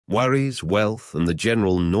Worries, wealth, and the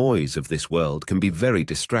general noise of this world can be very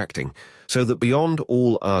distracting, so that beyond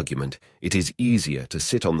all argument, it is easier to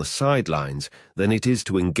sit on the sidelines than it is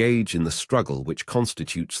to engage in the struggle which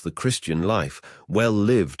constitutes the Christian life, well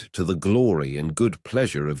lived to the glory and good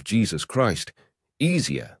pleasure of Jesus Christ.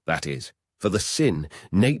 Easier, that is, for the sin,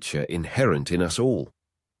 nature inherent in us all.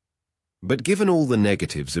 But given all the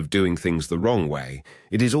negatives of doing things the wrong way,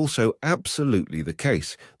 it is also absolutely the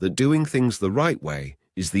case that doing things the right way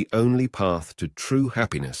is the only path to true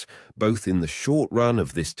happiness, both in the short run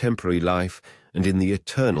of this temporary life and in the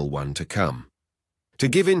eternal one to come. To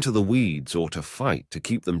give in to the weeds or to fight to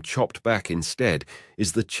keep them chopped back instead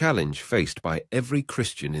is the challenge faced by every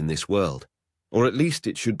Christian in this world, or at least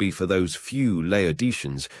it should be for those few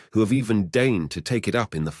Laodiceans who have even deigned to take it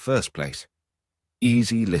up in the first place.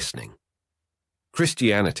 Easy listening.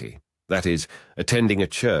 Christianity, that is, attending a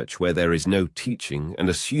church where there is no teaching and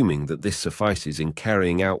assuming that this suffices in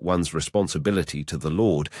carrying out one's responsibility to the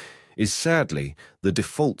Lord, is sadly the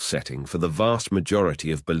default setting for the vast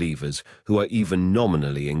majority of believers who are even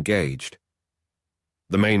nominally engaged.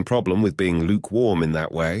 The main problem with being lukewarm in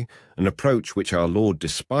that way, an approach which our Lord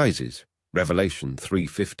despises, Revelation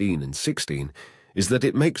 3:15 and 16, is that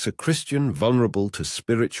it makes a Christian vulnerable to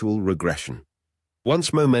spiritual regression.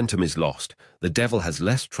 Once momentum is lost, the devil has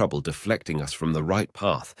less trouble deflecting us from the right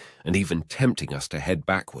path and even tempting us to head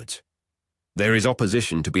backwards. There is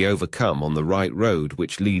opposition to be overcome on the right road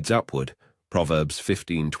which leads upward, Proverbs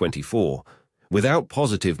 15:24. Without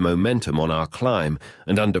positive momentum on our climb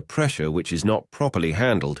and under pressure which is not properly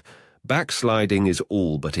handled, backsliding is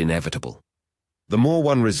all but inevitable. The more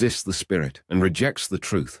one resists the Spirit and rejects the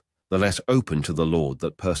truth, the less open to the Lord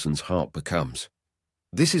that person's heart becomes.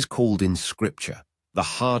 This is called in Scripture the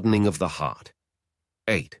hardening of the heart.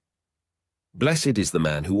 8. Blessed is the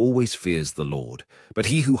man who always fears the Lord, but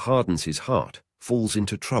he who hardens his heart falls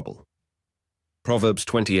into trouble. Proverbs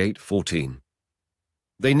 28:14.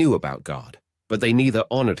 They knew about God, but they neither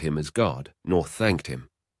honored him as God nor thanked him.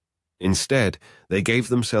 Instead, they gave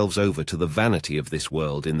themselves over to the vanity of this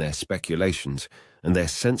world in their speculations, and their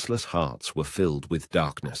senseless hearts were filled with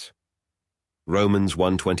darkness. Romans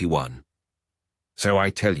 1:21. So I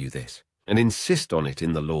tell you this, and insist on it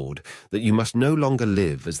in the Lord, that you must no longer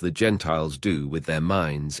live as the Gentiles do with their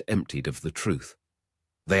minds emptied of the truth.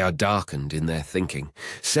 They are darkened in their thinking,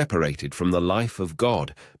 separated from the life of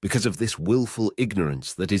God because of this willful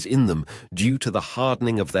ignorance that is in them due to the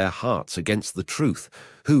hardening of their hearts against the truth,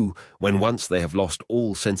 who, when once they have lost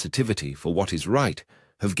all sensitivity for what is right,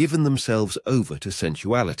 have given themselves over to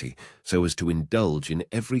sensuality so as to indulge in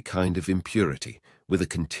every kind of impurity with a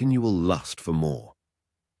continual lust for more.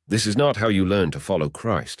 This is not how you learn to follow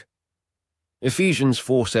Christ. Ephesians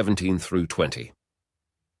 4:17 through 20.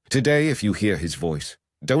 Today, if you hear his voice,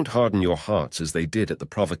 don't harden your hearts as they did at the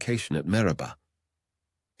provocation at Meribah.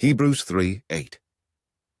 Hebrews 3:8.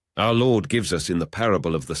 Our Lord gives us in the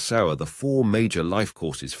parable of the sower the 4 major life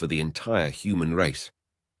courses for the entire human race.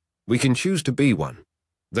 We can choose to be one,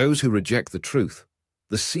 those who reject the truth,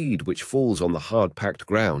 the seed which falls on the hard-packed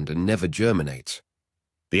ground and never germinates,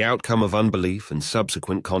 the outcome of unbelief and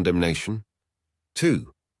subsequent condemnation.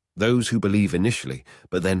 2, those who believe initially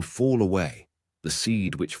but then fall away, the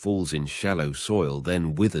seed which falls in shallow soil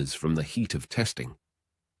then withers from the heat of testing,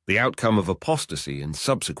 the outcome of apostasy and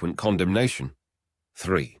subsequent condemnation.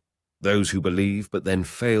 3, those who believe but then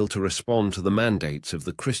fail to respond to the mandates of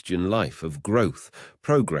the Christian life of growth,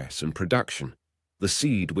 progress and production, the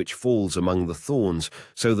seed which falls among the thorns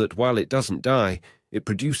so that while it doesn't die, it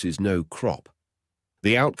produces no crop.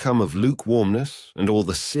 The outcome of lukewarmness and all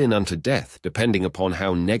the sin unto death depending upon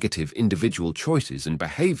how negative individual choices and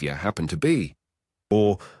behavior happen to be.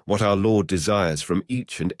 Or what our Lord desires from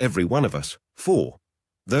each and every one of us. 4,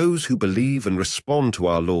 those who believe and respond to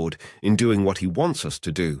our Lord in doing what he wants us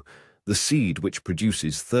to do, the seed which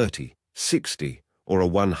produces 30, 60, or a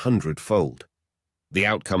 100-fold. The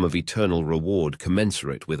outcome of eternal reward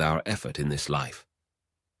commensurate with our effort in this life.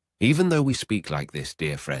 Even though we speak like this,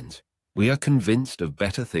 dear friends, we are convinced of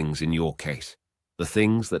better things in your case, the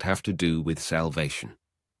things that have to do with salvation.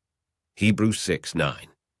 Hebrews 6:9.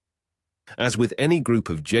 As with any group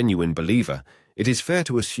of genuine believer, it is fair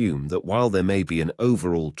to assume that while there may be an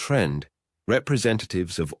overall trend,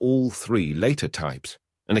 representatives of all 3 later types,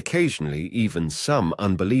 and occasionally even some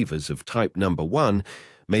unbelievers of type number 1,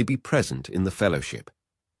 may be present in the fellowship.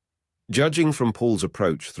 Judging from Paul's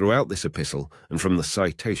approach throughout this epistle and from the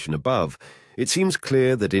citation above, it seems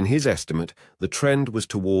clear that in his estimate the trend was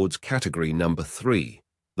towards category number 3,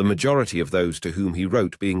 the majority of those to whom he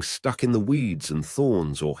wrote being stuck in the weeds and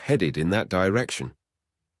thorns or headed in that direction.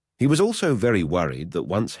 He was also very worried that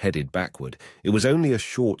once headed backward, it was only a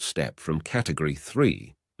short step from Category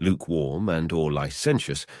 3, lukewarm and or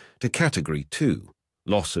licentious, to Category 2,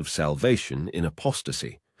 loss of salvation in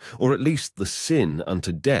apostasy, or at least the sin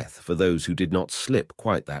unto death for those who did not slip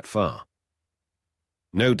quite that far.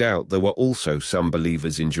 No doubt there were also some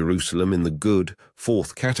believers in Jerusalem in the good,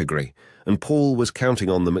 fourth category, and Paul was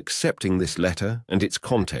counting on them accepting this letter and its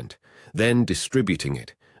content, then distributing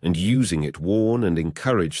it, and using it warn and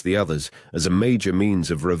encourage the others as a major means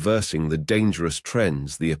of reversing the dangerous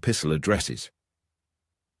trends the epistle addresses.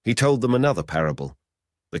 He told them another parable.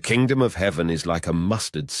 The kingdom of heaven is like a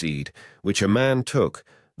mustard seed, which a man took,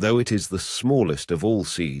 though it is the smallest of all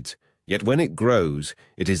seeds, yet when it grows,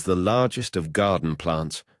 it is the largest of garden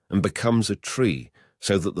plants, and becomes a tree,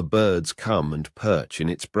 so that the birds come and perch in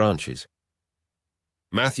its branches.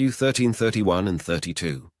 Matthew 13:31 and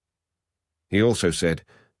 32. He also said,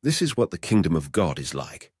 "This is what the kingdom of God is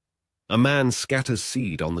like. A man scatters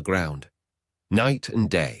seed on the ground. Night and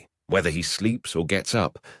day, whether he sleeps or gets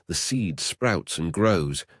up, the seed sprouts and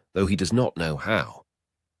grows, though he does not know how.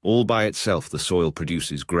 All by itself the soil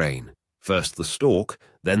produces grain, first the stalk,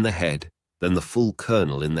 then the head, then the full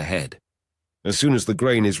kernel in the head. As soon as the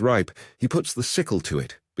grain is ripe, he puts the sickle to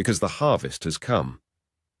it, because the harvest has come."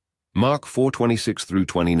 Mark 4:26 through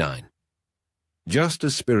 29. Just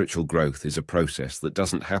as spiritual growth is a process that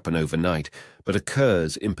doesn't happen overnight, but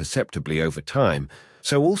occurs imperceptibly over time,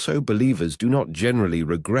 so also believers do not generally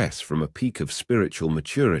regress from a peak of spiritual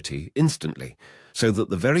maturity instantly, so that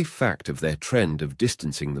the very fact of their trend of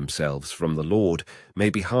distancing themselves from the Lord may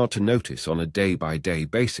be hard to notice on a day-by-day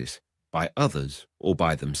basis, by others or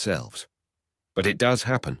by themselves. But it does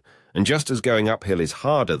happen, and just as going uphill is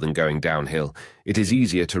harder than going downhill, it is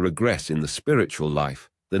easier to regress in the spiritual life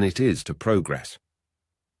than it is to progress.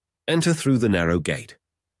 Enter through the narrow gate.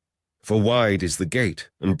 For wide is the gate,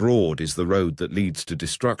 and broad is the road that leads to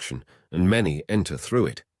destruction, and many enter through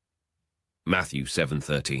it. Matthew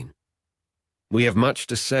 7:13. We have much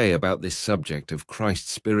to say about this subject of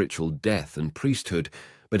Christ's spiritual death and priesthood,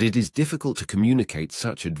 but it is difficult to communicate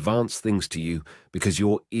such advanced things to you because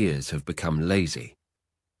your ears have become lazy.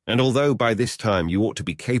 And although by this time you ought to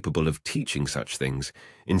be capable of teaching such things,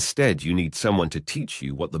 instead you need someone to teach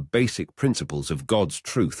you what the basic principles of God's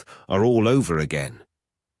truth are all over again.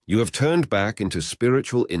 You have turned back into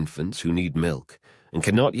spiritual infants who need milk and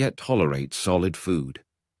cannot yet tolerate solid food.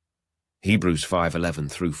 Hebrews 5:11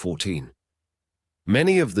 through 14.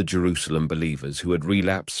 Many of the Jerusalem believers who had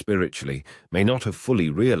relapsed spiritually may not have fully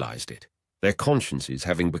realized it, their consciences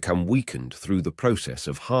having become weakened through the process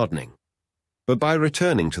of hardening. But by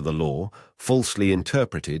returning to the law, falsely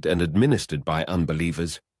interpreted and administered by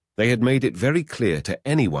unbelievers, they had made it very clear to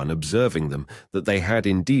anyone observing them that they had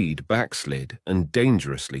indeed backslid, and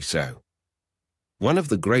dangerously so. One of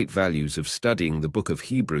the great values of studying the book of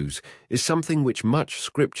Hebrews is something which much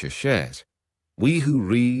Scripture shares. We who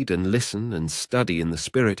read and listen and study in the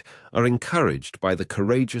Spirit are encouraged by the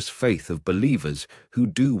courageous faith of believers who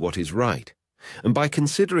do what is right. And by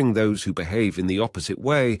considering those who behave in the opposite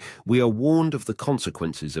way, we are warned of the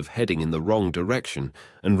consequences of heading in the wrong direction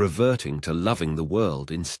and reverting to loving the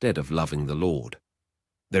world instead of loving the Lord.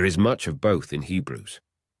 There is much of both in Hebrews.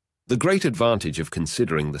 The great advantage of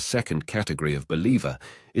considering the second category of believer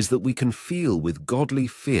is that we can feel with godly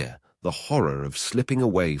fear the horror of slipping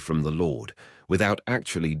away from the Lord without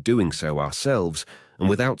actually doing so ourselves and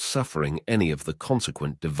without suffering any of the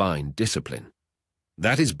consequent divine discipline.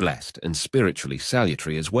 That is blessed and spiritually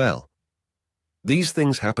salutary as well. These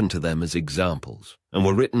things happened to them as examples and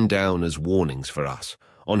were written down as warnings for us,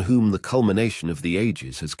 on whom the culmination of the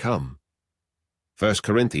ages has come. 1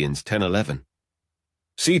 Corinthians 10:11.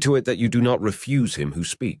 See to it that you do not refuse him who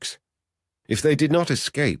speaks. If they did not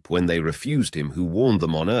escape when they refused him who warned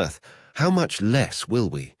them on earth, how much less will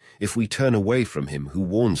we if we turn away from him who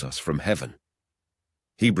warns us from heaven?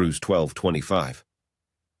 Hebrews 12:25.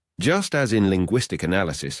 Just as in linguistic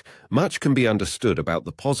analysis, much can be understood about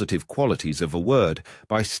the positive qualities of a word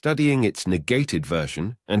by studying its negated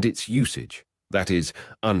version and its usage. That is,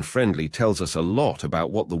 unfriendly tells us a lot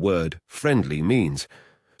about what the word friendly means.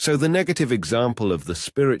 So the negative example of the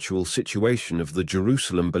spiritual situation of the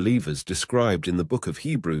Jerusalem believers described in the book of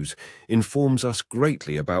Hebrews informs us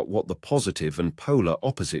greatly about what the positive and polar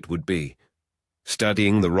opposite would be.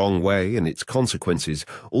 Studying the wrong way and its consequences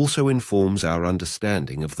also informs our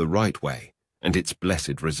understanding of the right way and its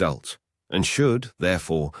blessed results, and should,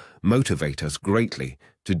 therefore, motivate us greatly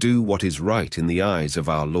to do what is right in the eyes of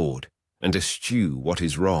our Lord, and eschew what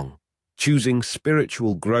is wrong, choosing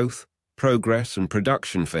spiritual growth, progress and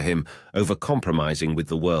production for him over compromising with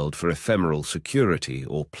the world for ephemeral security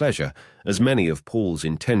or pleasure, as many of Paul's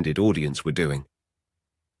intended audience were doing.